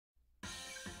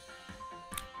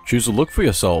Choose a look for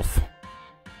yourself.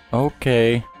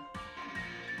 Okay.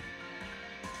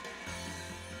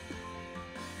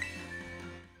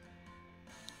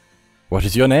 What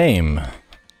is your name?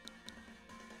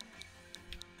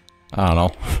 I don't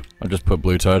know. I'll just put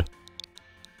BlueToad.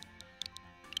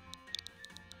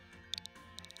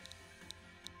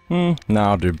 No,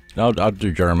 I'll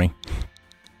do Jeremy.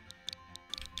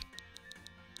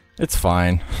 It's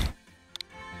fine.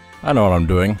 I know what I'm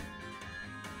doing.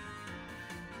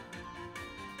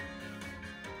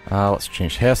 Let's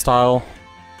change hairstyle.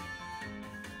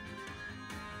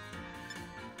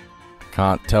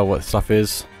 Can't tell what stuff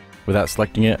is without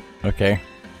selecting it. Okay.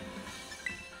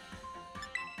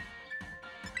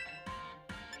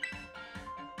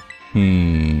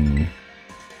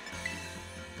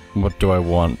 What do I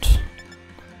want?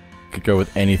 Could go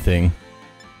with anything.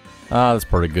 That's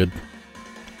probably good.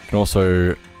 Can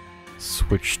also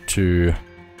switch to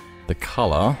the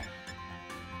color.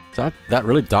 Is that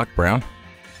really dark brown?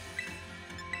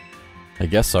 I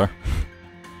guess so.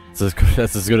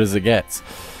 That's as good as it gets.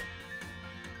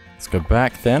 Let's go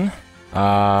back then.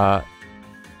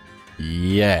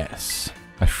 Yes.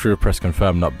 I should have pressed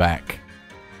confirm, not back.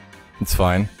 It's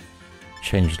fine.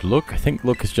 Changed look. I think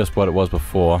look is just what it was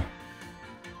before.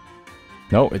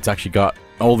 No, it's actually got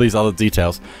all these other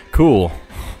details. Cool.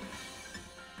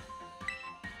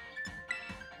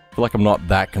 I feel like I'm not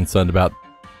that concerned about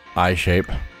eye shape.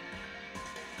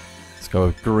 Let's go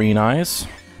with green eyes.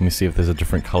 Let me see if there's a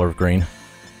different color of green.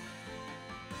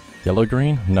 Yellow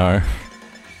green? No.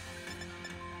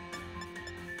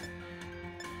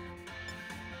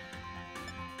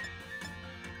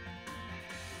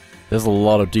 There's a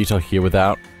lot of detail here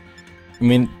without... I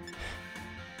mean...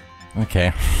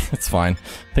 Okay, it's fine.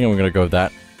 I think I'm gonna go with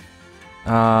that.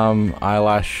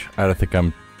 Eyelash. I don't think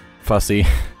I'm fussy.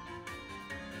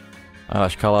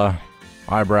 Eyelash color.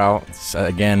 Eyebrow.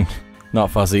 Again, not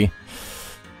fussy.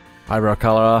 Eyebrow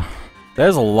color.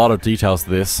 There's a lot of details to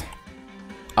this.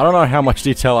 I don't know how much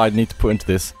detail I need to put into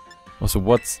this. Also,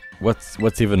 what's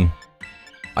even...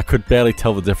 I could barely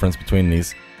tell the difference between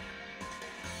these.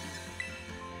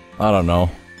 I don't know.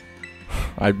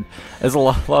 There's a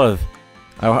lot of...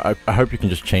 I hope you can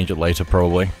just change it later,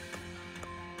 probably.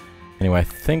 Anyway, I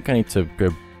think I need to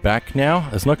go back now.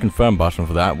 There's no confirm button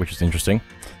for that, which is interesting.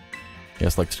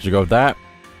 Yes, like to go with that.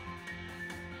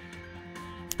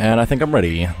 And I think I'm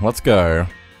ready. Let's go.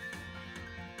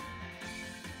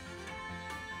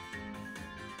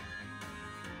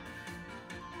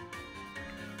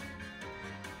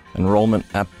 Enrollment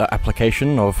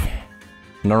application of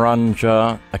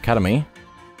Naranja Academy.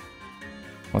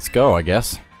 Let's go, I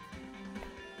guess.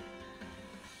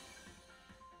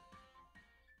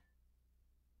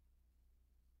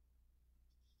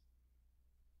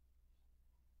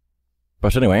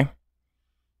 But anyway.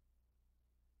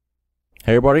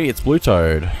 Hey everybody, it's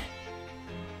BlueToad.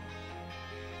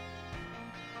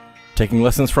 Taking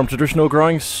lessons from traditional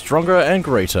growing stronger and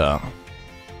greater.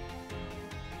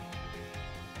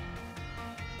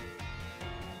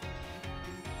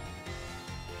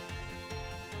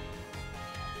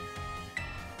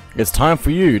 It's time for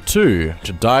you, too,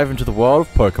 to dive into the world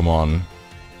of Pokemon.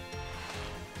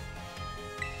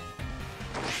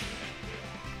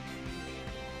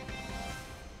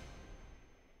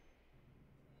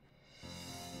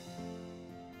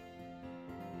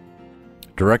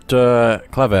 Director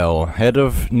Clavel, head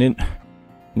of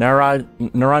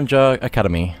Naranja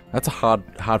Academy. That's hard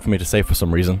for me to say for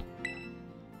some reason.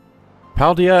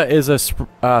 Paldea is a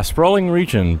sprawling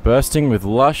region bursting with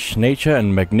lush nature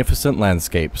and magnificent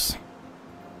landscapes.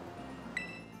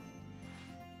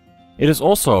 It is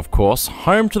also, of course,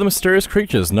 home to the mysterious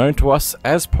creatures known to us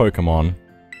as Pokemon.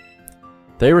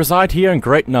 They reside here in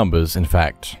great numbers, in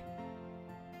fact.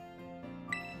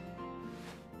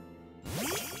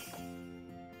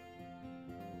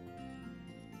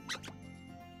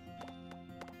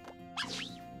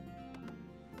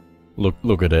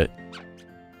 Look at it.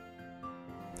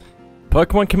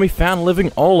 Pokemon can be found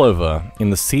living all over, in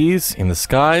the seas, in the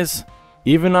skies,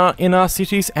 even in our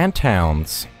cities and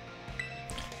towns.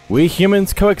 We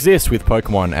humans coexist with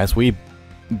Pokemon as we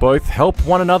both help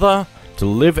one another to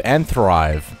live and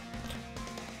thrive.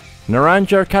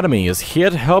 Naranja Academy is here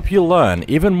to help you learn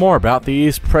even more about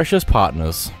these precious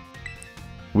partners.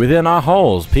 Within our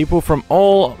halls, people from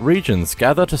all regions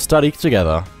gather to study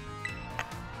together.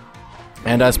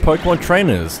 And as Pokemon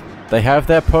trainers, they have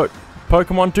their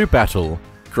Pokemon do battle,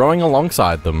 growing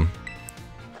alongside them.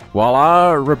 While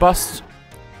our robust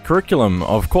curriculum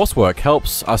of coursework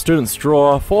helps our students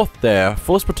draw forth their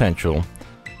fullest potential.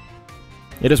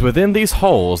 It is within these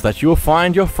halls that you will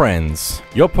find your friends,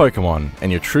 your Pokemon,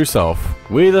 and your true self.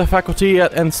 We, the faculty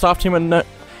and staff team at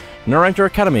Naranja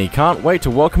Academy, can't wait to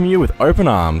welcome you with open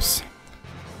arms.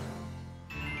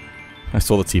 I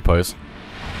saw the T-pose.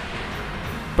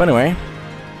 But anyway,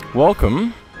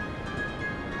 welcome.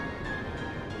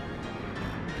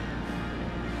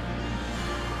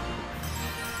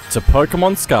 To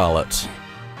Pokemon Scarlet.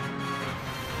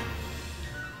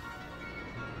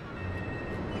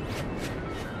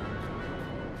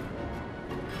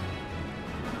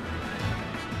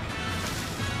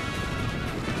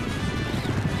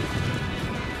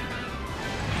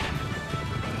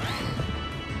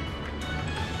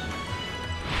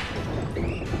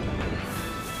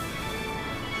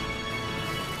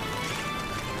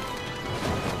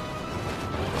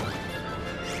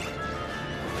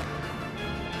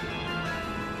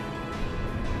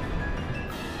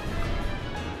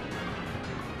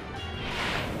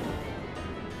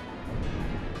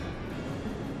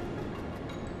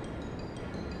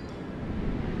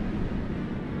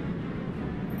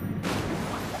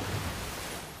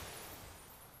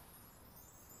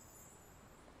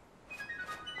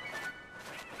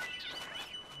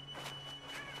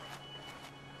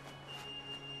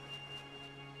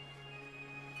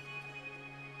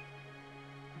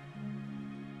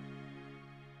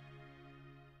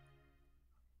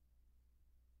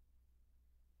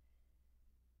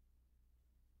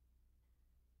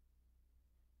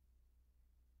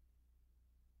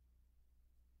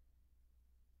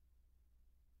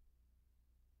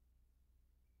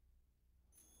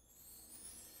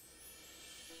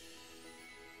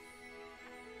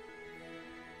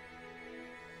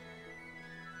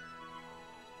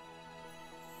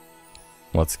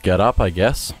 Let's get up, I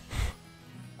guess.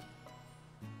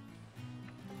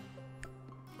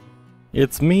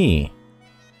 It's me.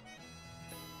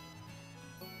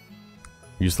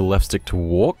 Use the left stick to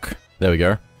walk. There we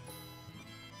go.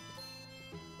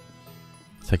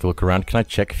 Take a look around. Can I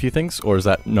check a few things? Or is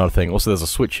that not a thing? Also, there's a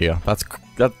switch here. That's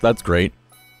great.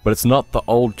 But it's not the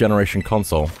old generation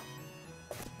console.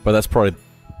 But that's probably...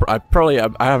 I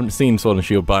haven't seen Sword and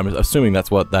Shield, but I'm assuming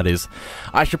that's what that is.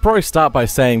 I should probably start by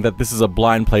saying that this is a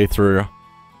blind playthrough,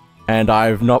 and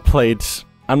I've not played...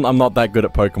 I'm not that good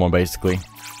at Pokemon, basically.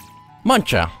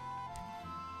 Muncher!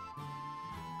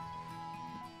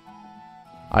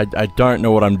 I don't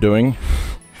know what I'm doing.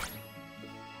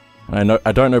 I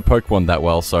don't know Pokemon that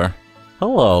well, so...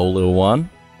 Hello, little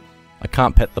one. I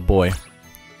can't pet the boy.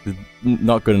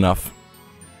 Not good enough.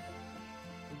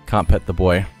 Can't pet the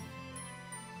boy.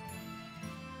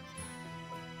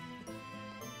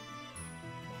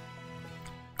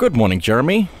 Good morning,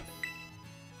 Jeremy.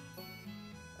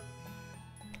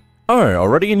 Oh,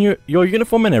 already in your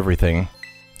uniform and everything.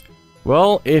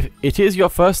 Well, if it is your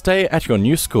first day at your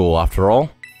new school, after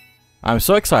all. I'm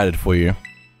so excited for you.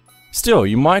 Still,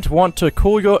 you might want to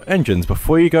cool your engines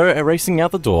before you go racing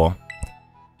out the door.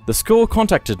 The school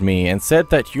contacted me and said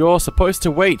that you're supposed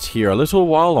to wait here a little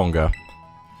while longer.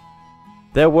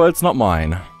 Their words, not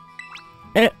mine.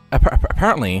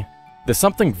 Apparently, there's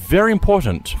something very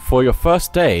important for your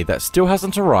first day that still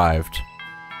hasn't arrived.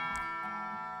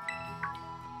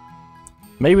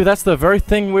 Maybe that's the very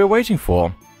thing we're waiting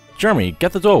for. Jeremy,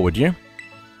 get the door, would you?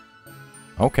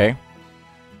 Okay.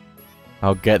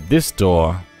 I'll get this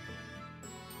door.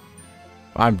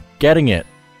 I'm getting it.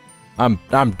 I'm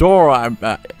door.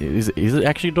 Is it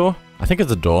actually a door? I think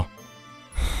it's a door.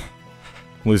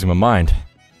 I'm losing my mind.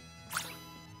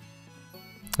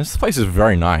 This place is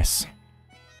very nice.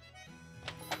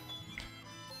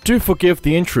 Do forgive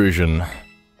the intrusion.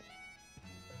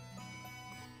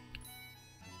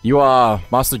 You are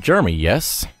Master Jeremy,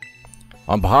 yes?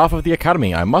 On behalf of the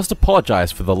Academy, I must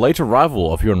apologize for the late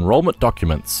arrival of your enrollment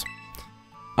documents.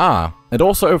 Ah, and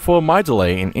also for my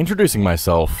delay in introducing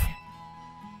myself.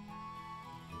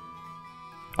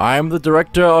 I am the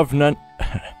director of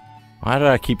Why do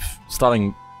I keep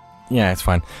starting... Yeah, it's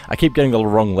fine. I keep getting the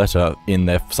wrong letter in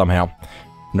there somehow.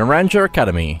 Naranja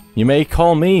Academy. You may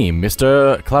call me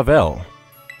Mr. Clavel.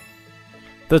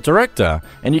 The director,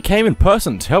 and you came in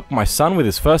person to help my son with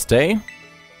his first day?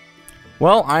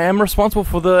 Well, I am responsible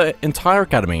for the entire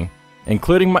academy,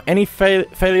 including any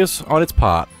failures on its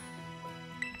part.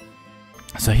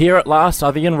 So here at last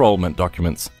are the enrollment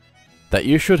documents that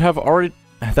should have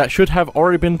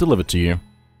already been delivered to you.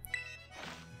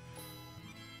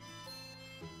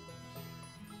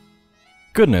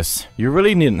 Goodness, you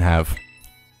really needn't have.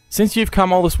 Since you've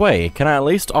come all this way, can I at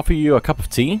least offer you a cup of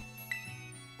tea?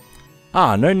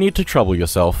 Ah, no need to trouble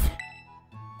yourself.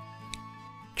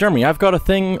 Jeremy, I've got a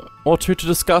thing or two to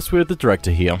discuss with the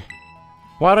director here.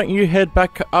 why don't you head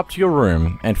back up to your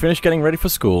room and finish getting ready for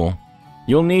school?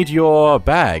 You'll need your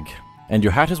bag and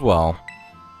your hat as well.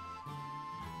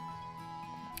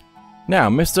 Now,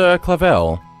 Mr.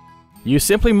 Clavel, you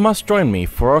simply must join me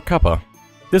for a cuppa.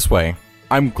 This way.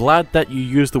 I'm glad that you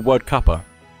used the word cuppa.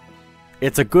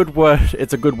 It's a good word,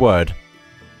 it's a good word.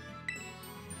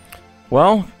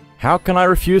 Well, how can I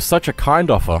refuse such a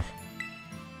kind offer?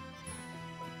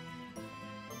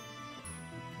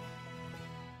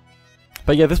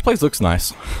 But yeah, this place looks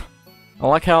nice. I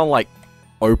like how, like,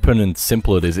 open and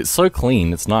simple it is. It's so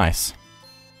clean, it's nice.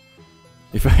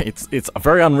 It's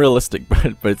very unrealistic,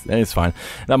 but it's fine.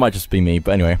 That might just be me,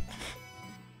 but anyway.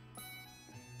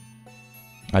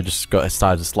 I just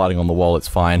started sliding on the wall, it's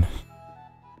fine.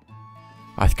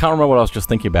 I can't remember what I was just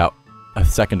thinking about a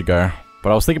second ago,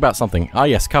 but I was thinking about something. Ah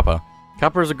yes, cuppa.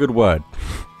 Cuppa is a good word.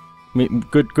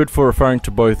 Good for referring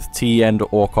to both tea and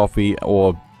or coffee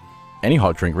or any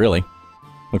hot drink, really.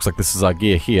 Looks like this is our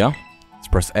gear here. Let's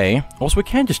press A. Also, we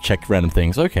can just check random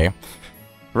things, okay.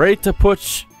 Ready to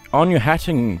put on your hat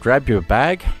and grab your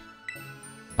bag?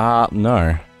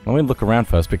 No. Let me look around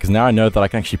first, because now I know that I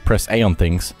can actually press A on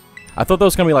things. I thought there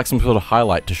was going to be like some sort of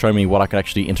highlight to show me what I could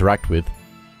actually interact with.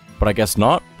 But I guess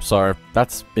not, so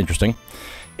that's interesting.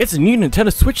 It's a new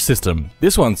Nintendo Switch system.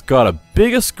 This one's got a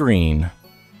bigger screen.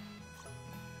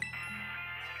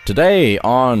 Today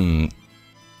on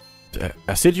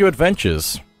Assidu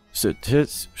Adventures.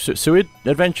 Suid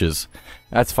Adventures.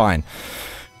 That's fine.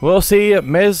 We'll see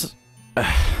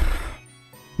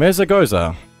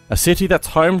Mezagoza, a city that's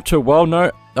home to a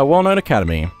well-known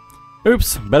academy.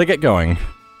 Oops, better get going.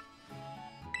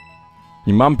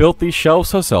 Your mum built these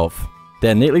shelves herself.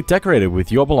 They're neatly decorated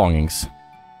with your belongings.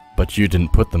 But you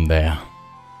didn't put them there.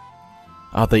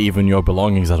 Are they even your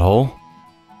belongings at all?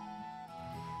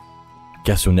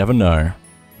 Guess you'll never know.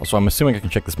 Also, I'm assuming I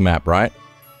can check this map, right?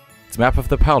 It's a map of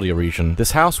the Paldea region. This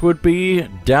house would be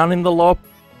down in the lower...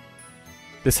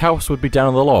 This house would be down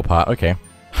in the lower part, okay.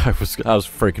 I was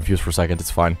very confused for a second,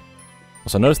 it's fine.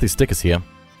 Also, notice these stickers here.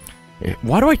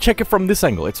 Why do I check it from this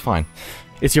angle? It's fine.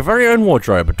 It's your very own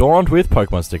wardrobe, adorned with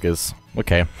Pokemon stickers.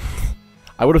 Okay.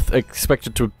 I would have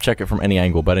expected to check it from any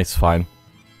angle, but it's fine.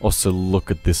 Also,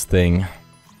 look at this thing.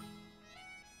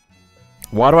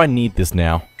 Why do I need this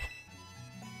now?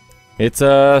 It's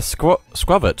a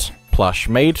Squavit plush,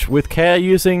 made with care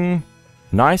using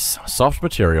nice, soft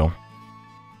material.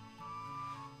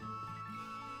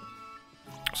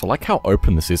 So I like how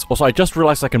open this is. Also, I just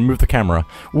realized I can move the camera.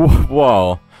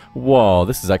 Whoa. Whoa,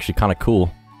 this is actually kind of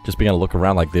cool. Just being able to look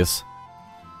around like this.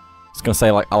 I was gonna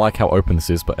say, like, I like how open this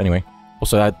is, but anyway.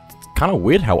 Also, it's kind of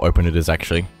weird how open it is,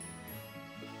 actually.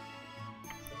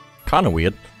 Kind of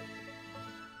weird.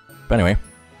 But anyway.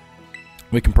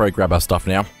 We can probably grab our stuff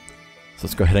now. So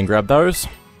let's go ahead and grab those.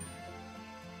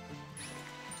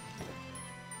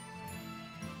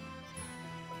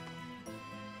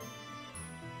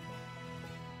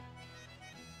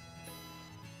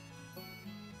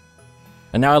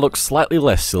 And now I look slightly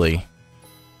less silly.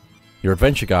 Your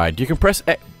adventure guide. You can press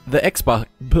the X button.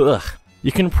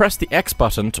 You can press the X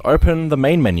button to open the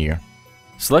main menu.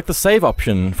 Select the save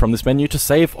option from this menu to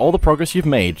save all the progress you've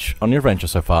made on your adventure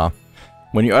so far.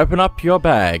 When you open up your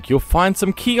bag, you'll find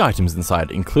some key items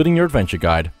inside, including your adventure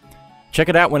guide. Check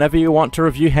it out whenever you want to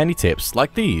review handy tips,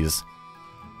 like these,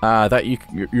 that you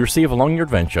receive along your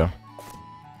adventure.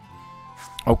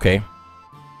 Okay.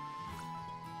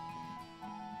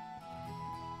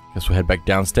 Guess we'll head back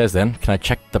downstairs then. Can I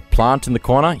check the plant in the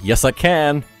corner? Yes, I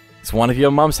can! It's one of your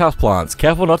mum's houseplants.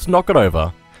 Careful not to knock it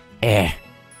over. Take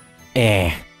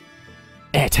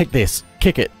this.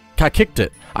 Kick it. I kicked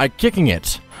it. I'm kicking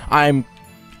it. I'm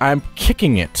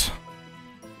kicking it.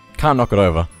 Can't knock it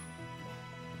over.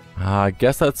 I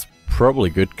guess that's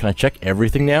probably good. Can I check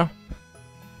everything now?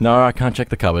 No, I can't check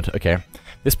the cupboard. Okay.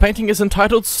 This painting is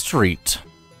entitled Street.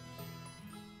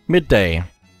 Midday.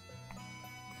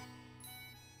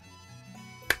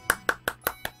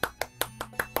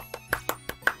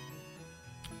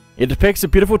 It depicts a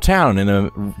beautiful town in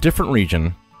a different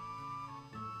region.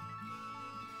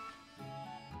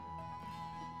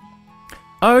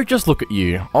 Oh, just look at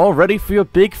you, all ready for your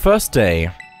big first day.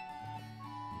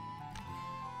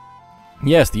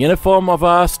 Yes, the uniform of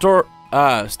our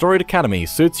storied academy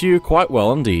suits you quite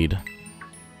well indeed.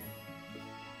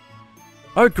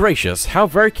 Oh gracious, how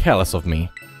very careless of me.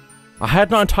 I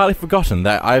had not entirely forgotten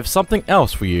that I have something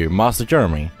else for you, Master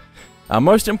Jeremy. A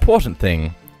most important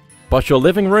thing. But your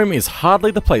living room is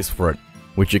hardly the place for it.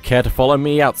 Would you care to follow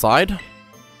me outside?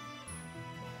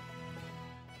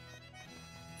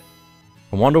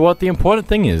 I wonder what the important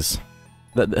thing is.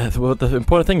 What the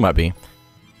important thing might be.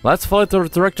 Let's follow the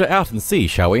director out and see,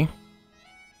 shall we?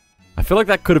 I feel like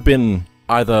that could have been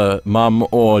either Mum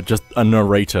or just a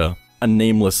narrator. A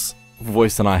nameless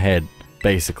voice in our head,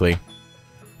 basically.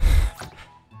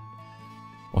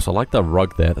 Also, I like the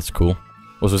rug there, that's cool.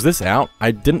 Also, was this out?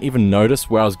 I didn't even notice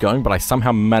where I was going, but I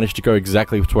somehow managed to go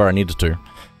exactly to where I needed to.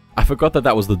 I forgot that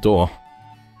that was the door.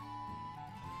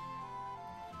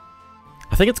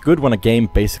 I think it's good when a game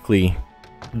basically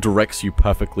directs you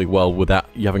perfectly well without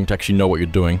you having to actually know what you're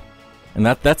doing. And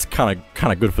that's kind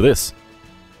of good for this.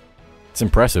 It's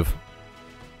impressive.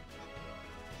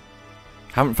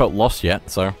 Haven't felt lost yet,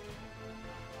 so...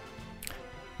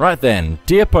 Right then,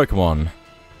 dear Pokemon.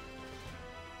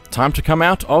 Time to come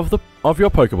out of your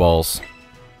Pokeballs.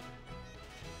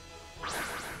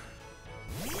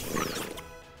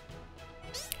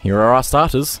 Here are our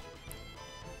starters.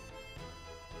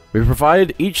 We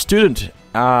provided each student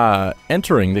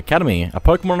entering the academy a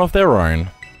Pokemon of their own.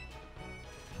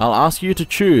 I'll ask you to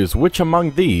choose which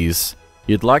among these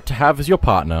you'd like to have as your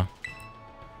partner.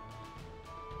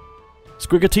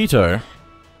 Sprigatito.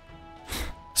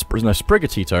 No,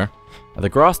 Sprigatito. The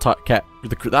grass cat.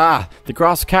 The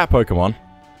grass cat Pokemon.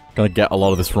 Gonna get a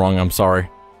lot of this wrong, I'm sorry.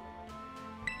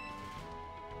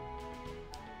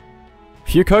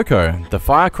 Fuecoco, the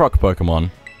fire croc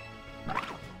Pokemon.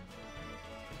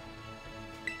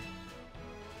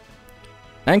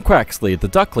 And Quaxley, the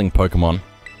duckling Pokemon.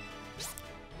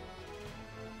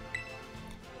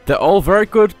 They're all very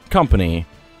good company.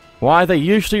 Why, they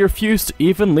usually refuse to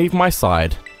even leave my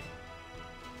side.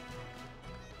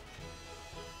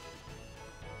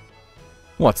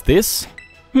 What's this?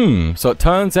 So it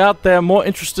turns out they're more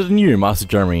interested in you, Master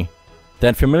Jeremy,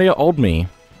 than familiar old me.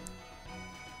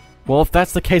 Well, if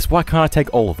that's the case, why can't I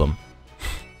take all of them?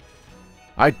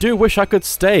 I do wish I could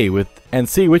stay with and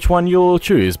see which one you'll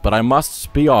choose, but I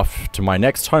must be off to my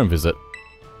next home visit.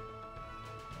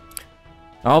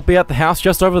 I'll be at the house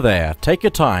just over there. Take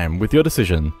your time with your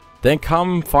decision. Then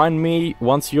come find me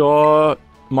once your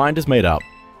mind is made up.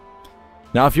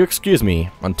 Now, if you excuse me,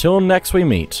 until next we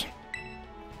meet.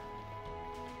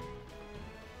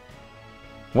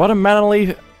 What a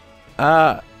manly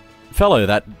fellow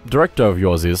that director of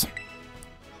yours is.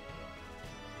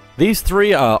 These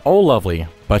three are all lovely,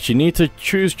 but you need to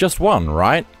choose just one,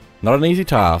 right? Not an easy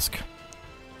task.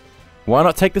 Why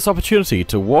not take this opportunity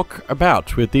to walk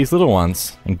about with these little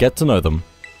ones and get to know them?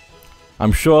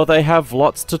 I'm sure they have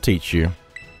lots to teach you.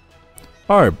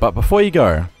 Oh, but before you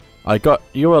go, I got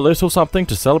you a little something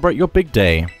to celebrate your big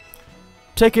day.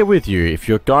 Take it with you if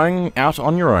you're going out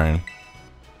on your own.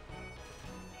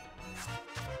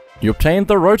 You obtained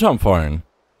the Rotom phone.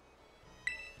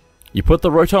 You put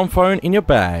the Rotom phone in your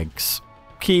bag's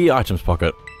key items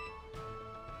pocket.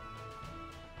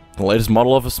 The latest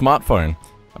model of a smartphone.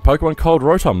 A Pokemon called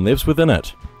Rotom lives within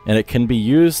it, and it can be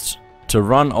used to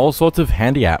run all sorts of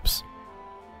handy apps.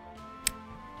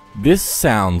 This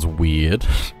sounds weird.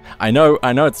 I know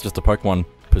it's just a Pokemon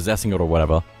possessing it or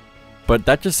whatever, but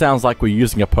that just sounds like we're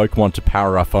using a Pokemon to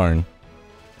power our phone.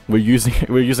 We're using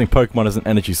Pokemon as an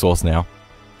energy source now.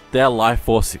 Their life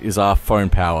force is our phone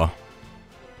power.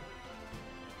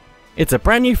 It's a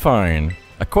brand new phone.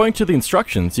 According to the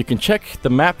instructions, you can check the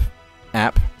map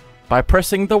app by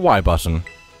pressing the Y button.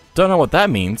 Don't know what that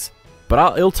means,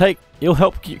 but it'll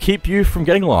help keep you from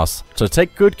getting lost. So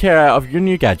take good care of your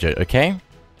new gadget, okay?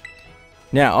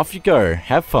 Now off you go.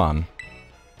 Have fun.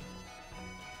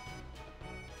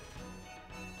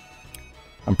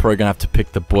 I'm probably gonna have to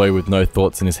pick the boy with no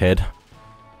thoughts in his head.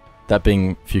 That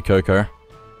being Fuecoco.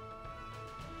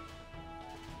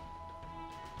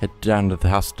 Head down to the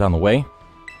house down the way.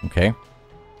 Okay.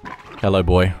 Hello,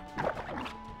 boy.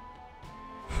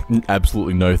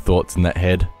 Absolutely no thoughts in that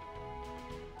head.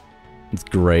 It's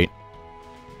great.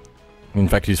 In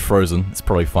fact, he's frozen. It's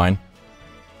probably fine.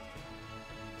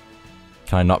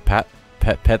 Can I not pet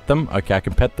them? Okay, I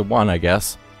can pet the one, I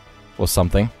guess. Or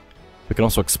something. We can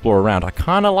also explore around. I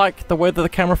kind of like the way that the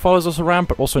camera follows us around,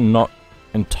 but also not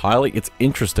entirely. It's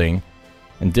interesting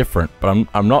and different, but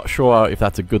I'm not sure if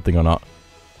that's a good thing or not.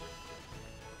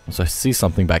 So I see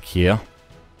something back here.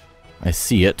 I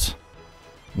see it.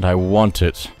 And I want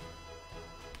it.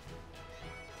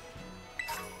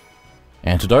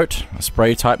 Antidote. A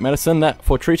spray type medicine that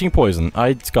for treating poison.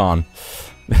 It's gone.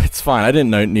 It's fine. I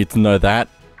didn't need to know that.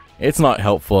 It's not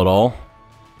helpful at all.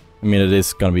 I mean, it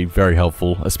is going to be very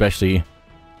helpful. Especially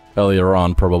earlier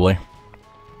on, probably.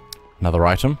 Another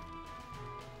item.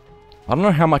 I don't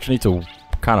know how much I need to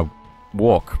kind of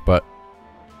walk, but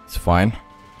it's fine.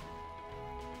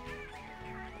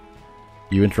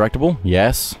 You interactable?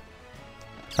 Yes.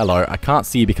 Hello. I can't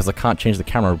see because I can't change the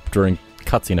camera during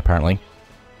cutscene, apparently.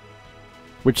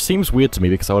 Which seems weird to me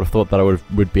because I would have thought that I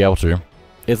would be able to.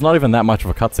 it's not even that much of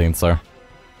a cutscene, so...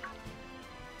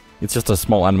 It's just a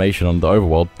small animation on the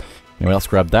overworld. Anyway, let's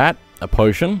grab that. A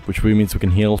potion, which means we can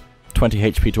heal 20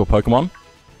 HP to a Pokemon.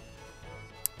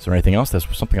 Is there anything else? There's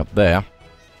something up there.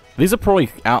 These are probably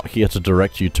out here to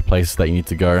direct you to places that you need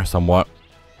to go, somewhat.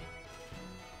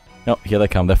 Oh, here they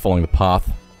come. They're following the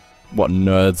path. What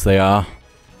nerds they are.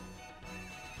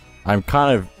 I'm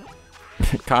kind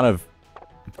of...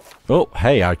 Oh,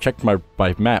 hey, I checked my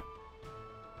map.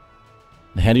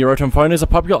 The handy Rotom phone is a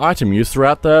popular item used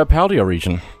throughout the Paldea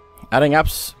region. Adding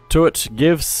apps to it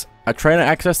gives a trainer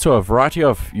access to a variety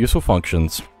of useful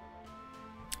functions.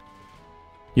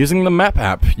 Using the map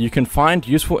app, you can find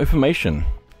useful information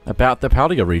about the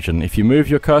Paldea region. If you move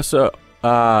your cursor,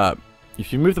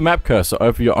 if you move the map cursor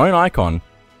over your own icon,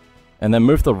 and then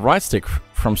move the right stick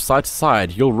from side to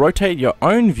side, you'll rotate your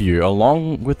own view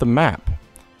along with the map.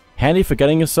 Handy for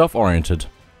getting yourself oriented.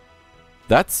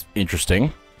 That's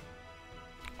interesting.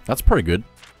 That's pretty good.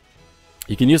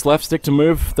 You can use left stick to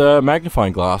move the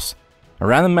magnifying glass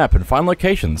around the map and find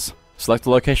locations. Select the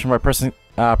location by pressing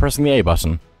the A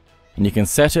button, and you can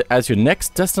set it as your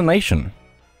next destination.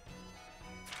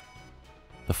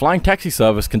 The flying taxi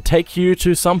service can take you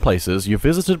to some places you've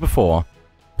visited before.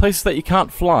 Places that you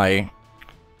can't fly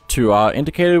to are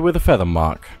indicated with a feather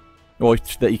mark. Or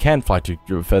that you can fly to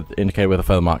indicated with a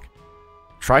feather mark.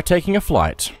 Try taking a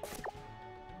flight.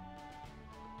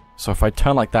 So if I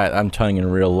turn like that, I'm turning in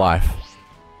real life.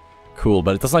 Cool,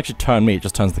 but it doesn't actually turn me, it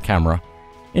just turns the camera.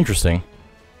 Interesting.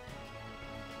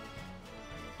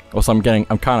 Also, I'm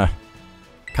kinda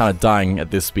dying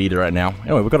at this speed right now.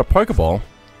 Anyway, we've got a Pokeball.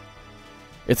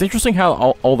 It's interesting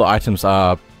how all the items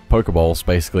are Pokeballs,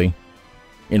 basically,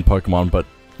 in Pokemon, but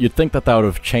you'd think that would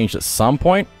have changed at some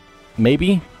point,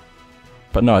 maybe?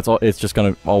 But no, it's just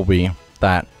gonna all be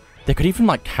that. They could even,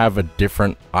 like, have a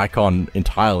different icon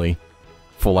entirely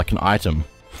for, like, an item,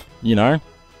 you know?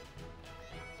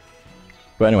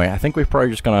 But anyway, I think we're probably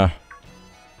just gonna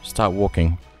start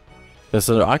walking. There's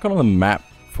an icon on the map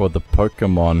for the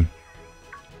Pokemon.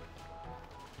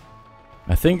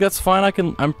 I think that's fine.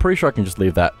 I'm pretty sure I can just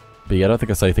leave that. But yeah, I don't think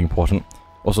that's anything important.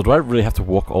 Also, do I really have to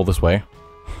walk all this way?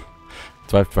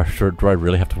 do I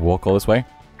really have to walk all this way?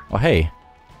 Oh, hey.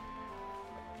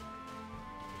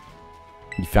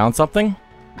 You found something?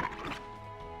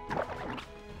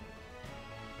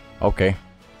 Okay.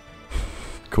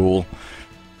 Cool.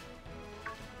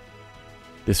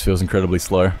 This feels incredibly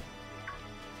slow.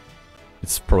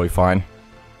 It's probably fine.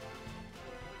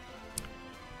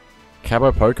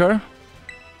 Cabo Poco?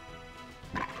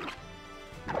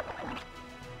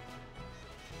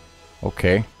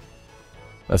 Okay.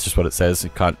 That's just what it says. You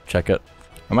can't check it.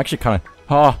 I'm actually kind of...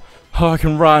 Oh, I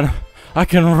can run! I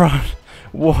can run!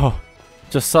 Whoa!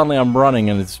 Just suddenly I'm running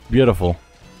and it's beautiful.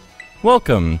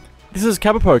 Welcome! This is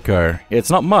Cabo Poco. It's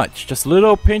not much, just a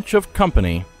little pinch of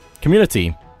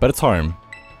community, but it's home.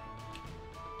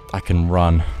 I can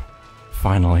run.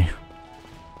 Finally.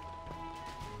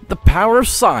 The power of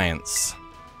science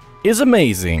is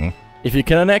amazing. If you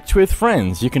can connect with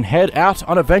friends, you can head out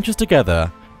on adventures together.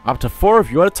 Up to 4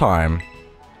 of you at a time.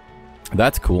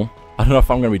 That's cool. I don't know if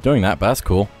I'm going to be doing that, but that's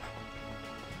cool.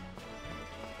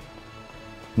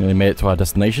 Nearly made it to our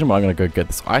destination, but I'm going to go get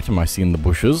this item I see in the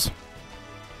bushes.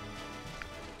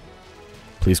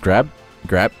 Please grab.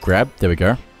 Grab. There we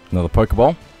go. Another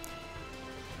Pokeball.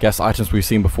 Guess items we've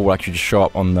seen before will actually just show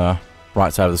up on the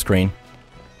right side of the screen,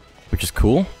 which is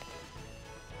cool.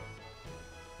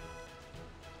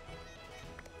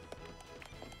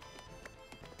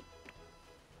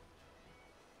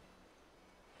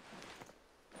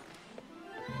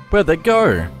 Where'd they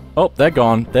go? Oh, they're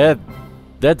gone. They're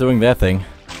doing their thing.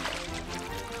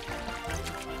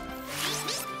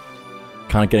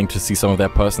 Kind of getting to see some of their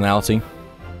personality.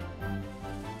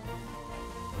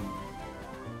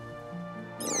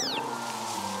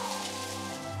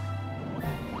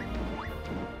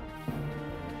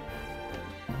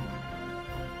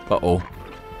 Uh-oh.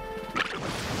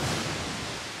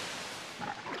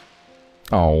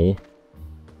 Oh.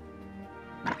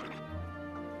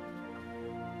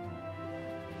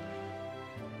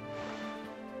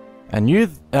 And you,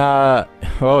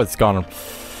 oh, it's gone.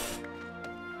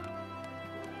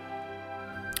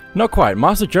 Not quite.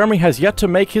 Master Jeremy has yet to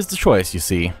make his choice, you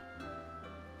see.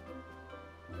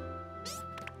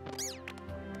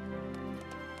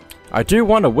 I do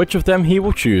wonder which of them he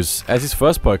will choose as his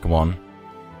first Pokemon.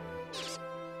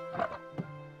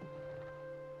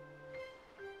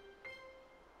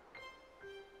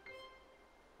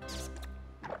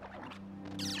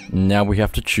 Now we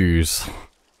have to choose.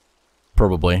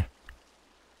 Probably.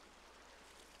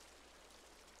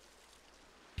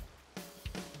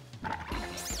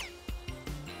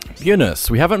 Eunice,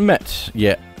 we haven't met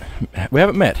yet. We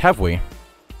haven't met, have we?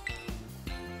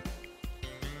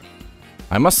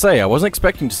 I must say, I wasn't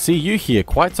expecting to see you here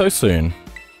quite so soon.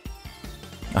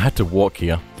 I had to walk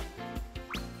here.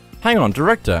 Hang on,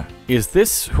 Director. Is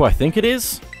this who I think it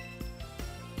is?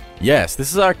 Yes,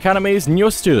 this is our Academy's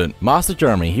newest student, Master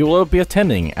Jeremy. He will be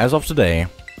attending as of today.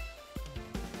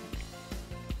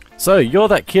 So, you're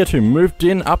that kid who moved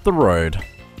in up the road.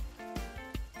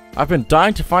 I've been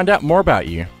dying to find out more about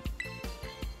you.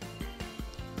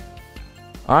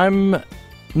 I'm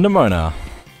Nimona.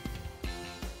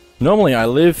 Normally I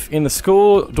live in the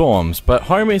school dorms, but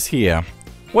home is here.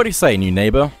 What do you say, new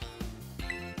neighbor?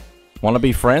 Wanna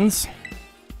be friends?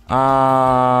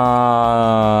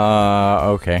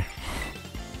 Okay.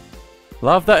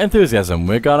 Love that enthusiasm.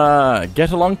 We're gonna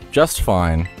get along just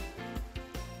fine.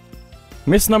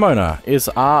 Miss Nimona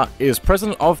is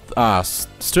president of our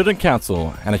student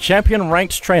council and a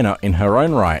champion-ranked trainer in her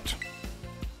own right.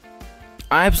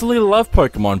 I absolutely love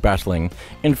Pokemon battling.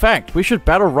 In fact, we should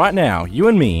battle right now, you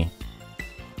and me.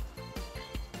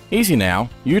 Easy now,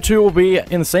 you two will be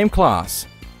in the same class,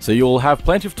 so you will have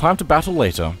plenty of time to battle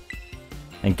later.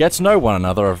 And get to know one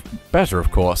another better,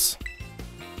 of course.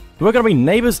 We're gonna be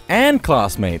neighbors and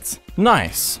classmates.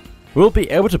 Nice. We'll be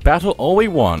able to battle all we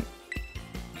want.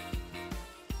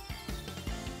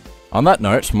 On that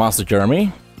note, Master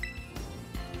Jeremy,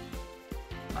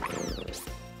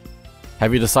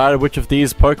 have you decided which of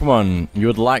these Pokemon you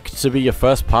would like to be your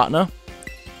first partner?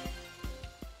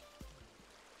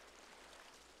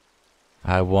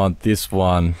 I want this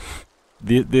one.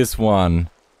 This one.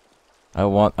 I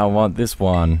want this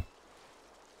one.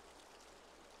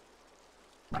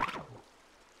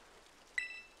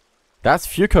 That's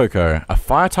Fuecoco, a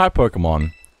fire-type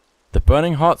Pokemon. The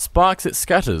burning hot sparks it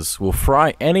scatters will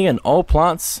fry any and all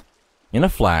plants in a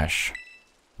flash.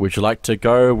 Would you like to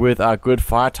go with our good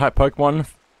fire-type Pokemon,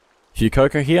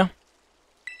 Fuecoco here?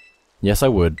 Yes, I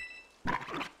would.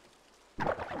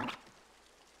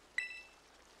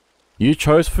 You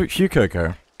chose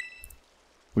Fuecoco.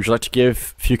 Would you like to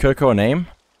give Fuecoco a name?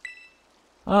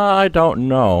 I don't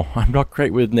know. I'm not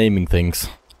great with naming things.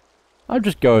 I'll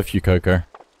just go with Fuecoco.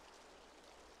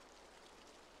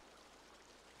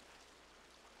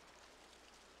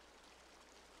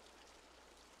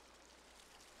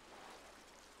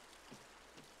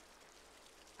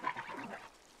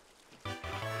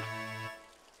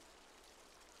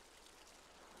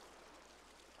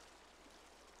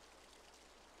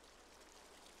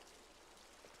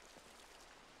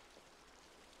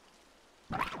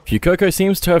 Fuecoco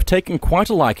seems to have taken quite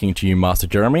a liking to you, Master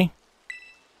Jeremy.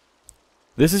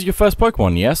 This is your first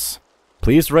Pokemon, yes?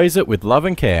 Please raise it with love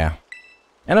and care.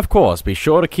 And of course, be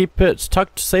sure to keep it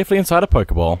tucked safely inside a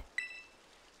Pokeball.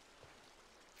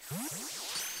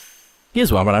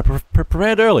 Here's one I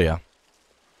prepared earlier.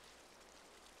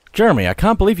 Jeremy, I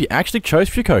can't believe you actually chose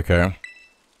Fuecoco.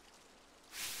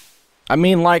 I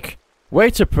mean, like, way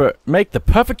to make the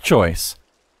perfect choice.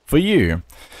 For you.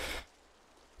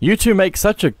 You two make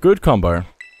such a good combo.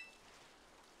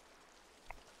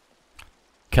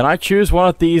 Can I choose one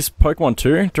of these Pokemon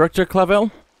too, Director Clavel?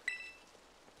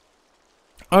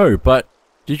 Oh, but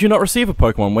did you not receive a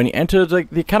Pokemon when you entered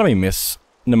the Academy, Miss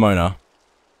Nimona?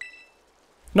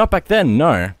 Not back then,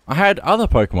 no. I had other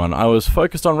Pokemon I was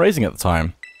focused on raising at the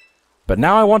time. But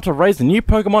now I want to raise a new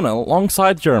Pokemon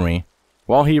alongside Jeremy,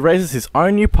 while he raises his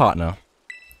own new partner.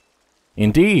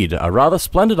 Indeed, a rather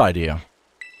splendid idea.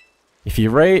 If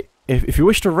you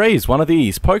wish to raise one of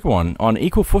these Pokemon on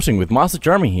equal footing with Master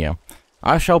Jeremy here,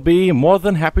 I shall be more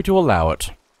than happy to allow it.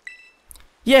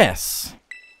 Yes!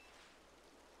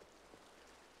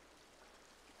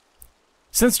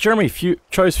 Since Jeremy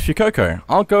chose Fuecoco,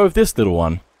 I'll go with this little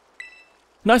one.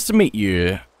 Nice to meet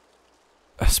you,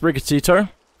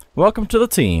 Sprigatito. Welcome to the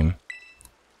team.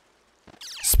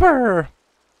 Spur!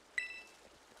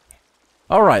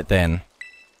 Alright then.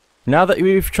 Now that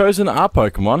we've chosen our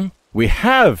Pokemon, we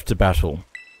have to battle.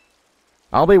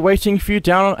 I'll be waiting for you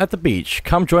down at the beach.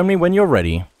 Come join me when you're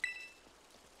ready.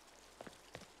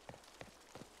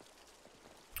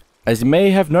 As you may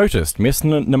have noticed, Miss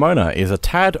Nimona is a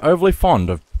tad overly fond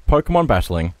of Pokemon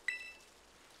battling.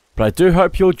 But I do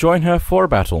hope you'll join her for a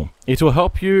battle. It will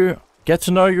help you get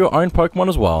to know your own Pokemon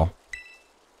as well.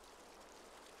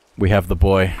 We have the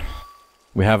boy.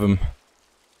 We have him.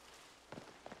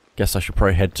 Guess I should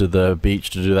probably head to the beach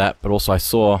to do that, but also I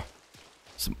saw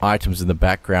some items in the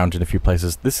background in a few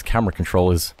places. This camera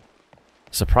control is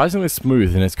surprisingly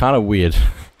smooth and it's kind of weird.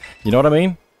 You know what I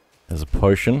mean? There's a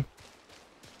potion.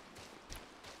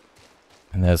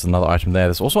 And there's another item there.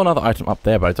 There's also another item up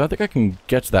there, but I don't think I can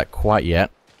get to that quite yet.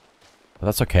 But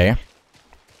that's okay.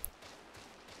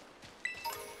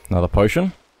 Another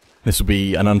potion. This will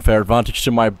be an unfair advantage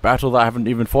to my battle that I haven't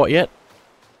even fought yet.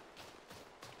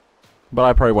 But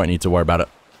I probably won't need to worry about it.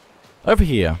 Over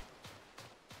here.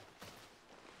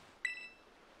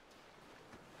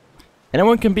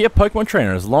 Anyone can be a Pokemon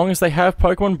trainer as long as they have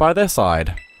Pokemon by their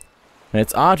side. And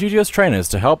it's our duty as trainers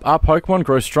to help our Pokemon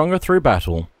grow stronger through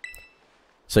battle.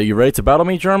 So you ready to battle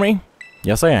me, Jeremy?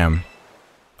 Yes, I am.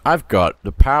 I've got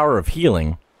the power of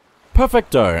healing.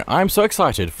 Perfecto! I'm so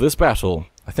excited for this battle.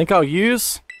 I think I'll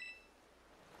use...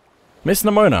 Miss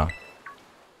Nimona.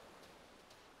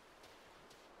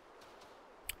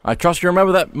 I trust you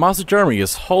remember that Master Jeremy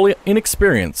is wholly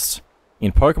inexperienced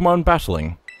in Pokemon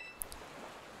battling.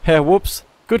 Hey, whoops.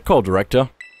 Good call, Director.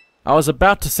 I was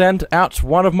about to send out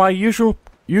one of my usual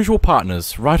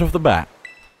partners right off the bat.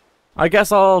 I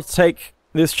guess I'll take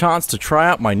this chance to try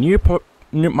out my new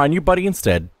buddy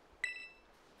instead.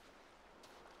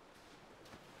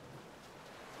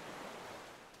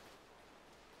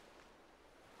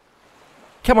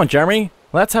 Come on, Jeremy.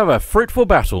 Let's have a fruitful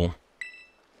battle.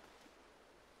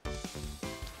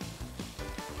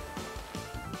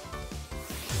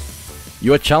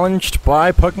 You are challenged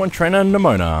by Pokemon Trainer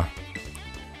Nimona.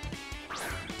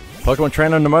 Pokemon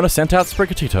Trainer Nimona sent out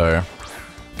Sprigatito.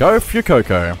 Go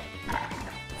Fuecoco.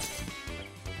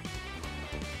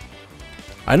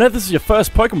 I know this is your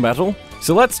first Pokemon battle,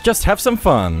 so let's just have some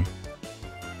fun.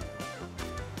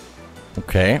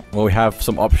 Okay, well we have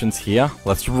some options here.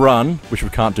 Let's run, which we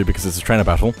can't do because it's a trainer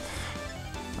battle.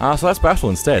 So let's battle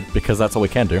instead, because that's all we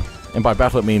can do. And by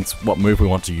battle it means what move we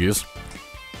want to use.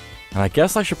 And I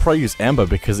guess I should probably use Ember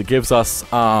because it gives us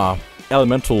our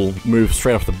elemental move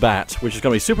straight off the bat, which is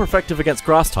going to be super effective against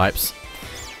grass types,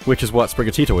 which is what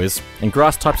Sprigatito is. And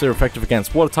grass types are effective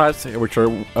against water types, which are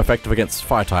effective against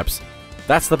fire types.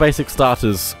 That's the basic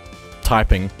starters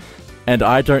typing. And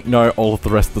I don't know all of the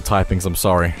rest of the typings, I'm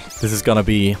sorry. This is going to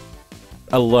be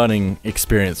a learning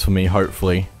experience for me,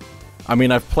 hopefully. I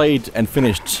mean, I've played and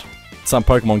finished some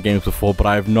Pokemon games before, but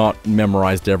I have not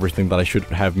memorized everything that I should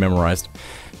have memorized.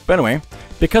 But anyway,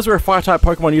 because we're a Fire-type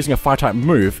Pokemon using a Fire-type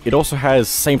move, it also has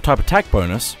same type attack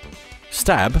bonus,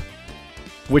 Stab,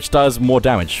 which does more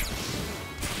damage.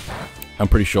 I'm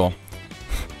pretty sure.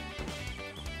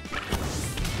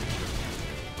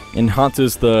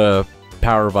 Enhances the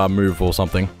power of our move or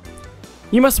something.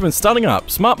 You must have been starting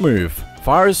up. Smart move.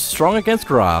 Fire is strong against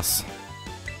grass.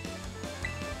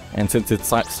 And since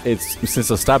it's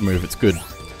a stab move, it's good.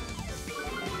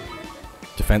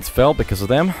 Defense fell because of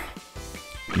them.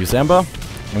 Use Ember,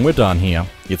 and we're done here.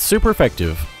 It's super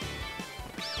effective.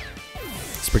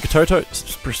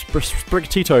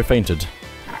 Sprigatito fainted.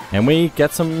 And we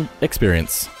get some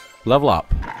experience. Level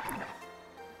up.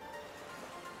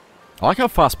 I like how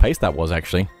fast-paced that was,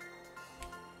 actually.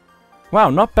 Wow,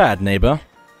 not bad, neighbor.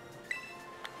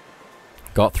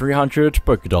 Got 300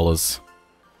 Pokédollars.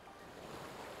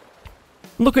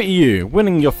 Look at you,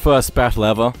 winning your first battle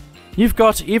ever. You've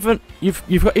got even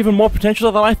more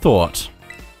potential than I thought.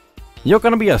 You're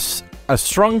gonna be a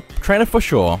strong trainer for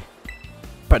sure.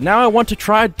 But now I want to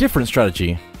try a different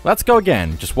strategy. Let's go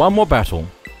again, just one more battle.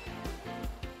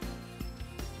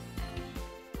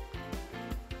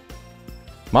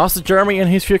 Master Jeremy and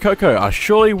his Fuecoco are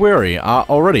surely weary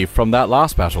already from that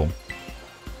last battle.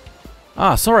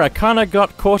 Sorry, I kinda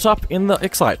got caught up in the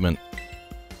excitement.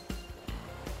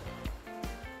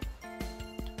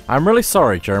 I'm really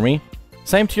sorry, Jeremy.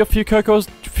 Same to your Fuecoco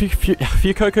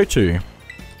too.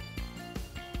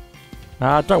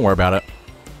 Don't worry about it.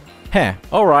 Heh,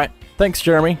 alright. Thanks,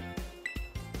 Jeremy.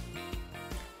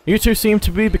 You two seem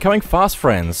to be becoming fast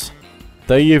friends,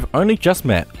 though you've only just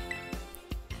met.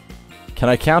 Can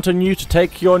I count on you to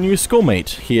take your new schoolmate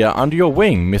here under your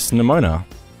wing, Miss Nimona?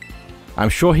 I'm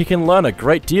sure he can learn a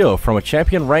great deal from a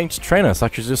champion-ranked trainer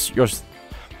such as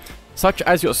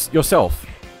yourself.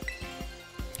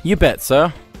 You bet,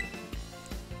 sir.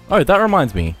 Oh, that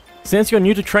reminds me. Since you're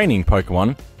new to training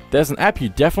Pokemon, there's an app you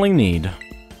definitely need.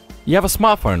 You have a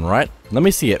smartphone, right? Let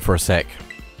me see it for a sec.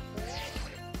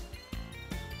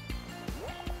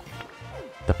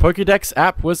 The Pokédex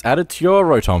app was added to your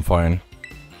Rotom phone.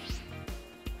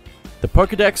 The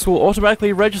Pokédex will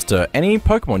automatically register any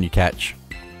Pokemon you catch.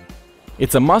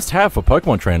 It's a must-have for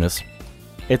Pokemon trainers.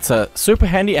 It's a super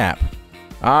handy app.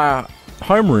 Our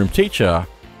homeroom teacher,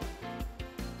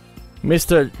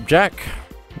 Mr. Jack,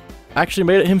 actually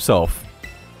made it himself.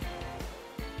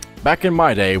 Back in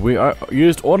my day, we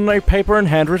used ordinary paper and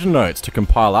handwritten notes to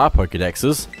compile our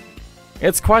Pokédexes.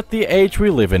 It's quite the age we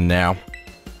live in now.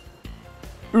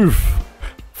 Oof.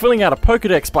 Filling out a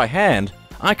Pokédex by hand,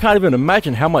 I can't even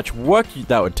imagine how much work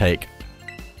that would take.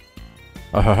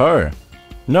 Oh ho ho.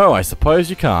 No, I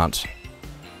suppose you can't.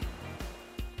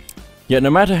 Yet no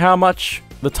matter how much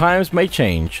the times may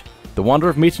change, the wonder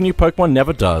of meeting new Pokemon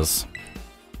never does.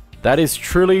 That is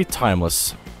truly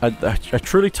timeless. A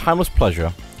truly timeless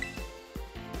pleasure.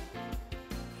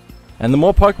 And the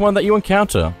more Pokemon that you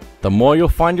encounter, the more you'll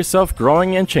find yourself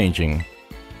growing and changing.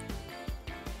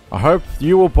 I hope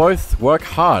you will both work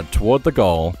hard toward the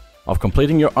goal of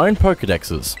completing your own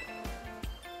Pokedexes.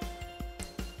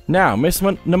 Now, Miss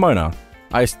Nimona,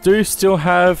 I do still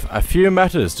have a few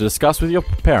matters to discuss with your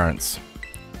parents.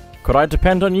 Could I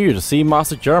depend on you to see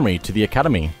Master Jeremy to the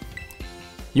Academy?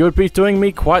 You would be doing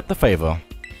me quite the favor.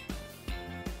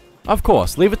 Of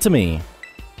course, leave it to me.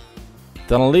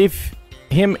 Then I'll leave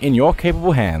him in your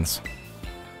capable hands.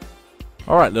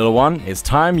 Alright, little one, it's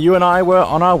time you and I were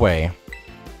on our way.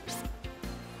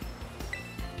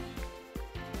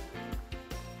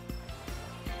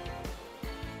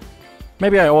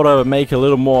 Maybe I ought to make a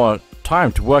little more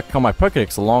time to work on my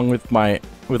Pokédex along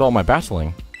with all my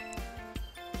battling.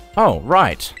 Oh,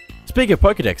 right. Speaking of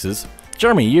Pokédexes,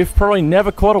 Jeremy, you've probably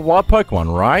never caught a wild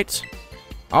Pokemon, right?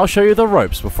 I'll show you the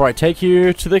ropes before I take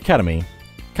you to the Academy.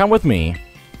 Come with me.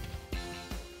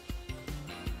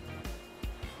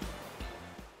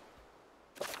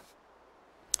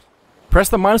 Press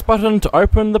the minus button to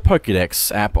open the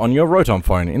Pokédex app on your Rotom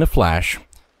phone in a flash.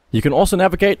 You can also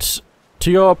navigate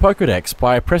to your Pokédex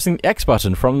by pressing the X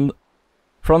button from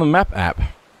the map app.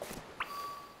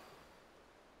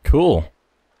 Cool.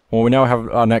 Well, we now have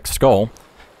our next goal.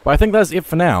 But I think that's it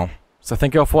for now. So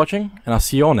thank you all for watching, and I'll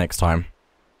see you all next time.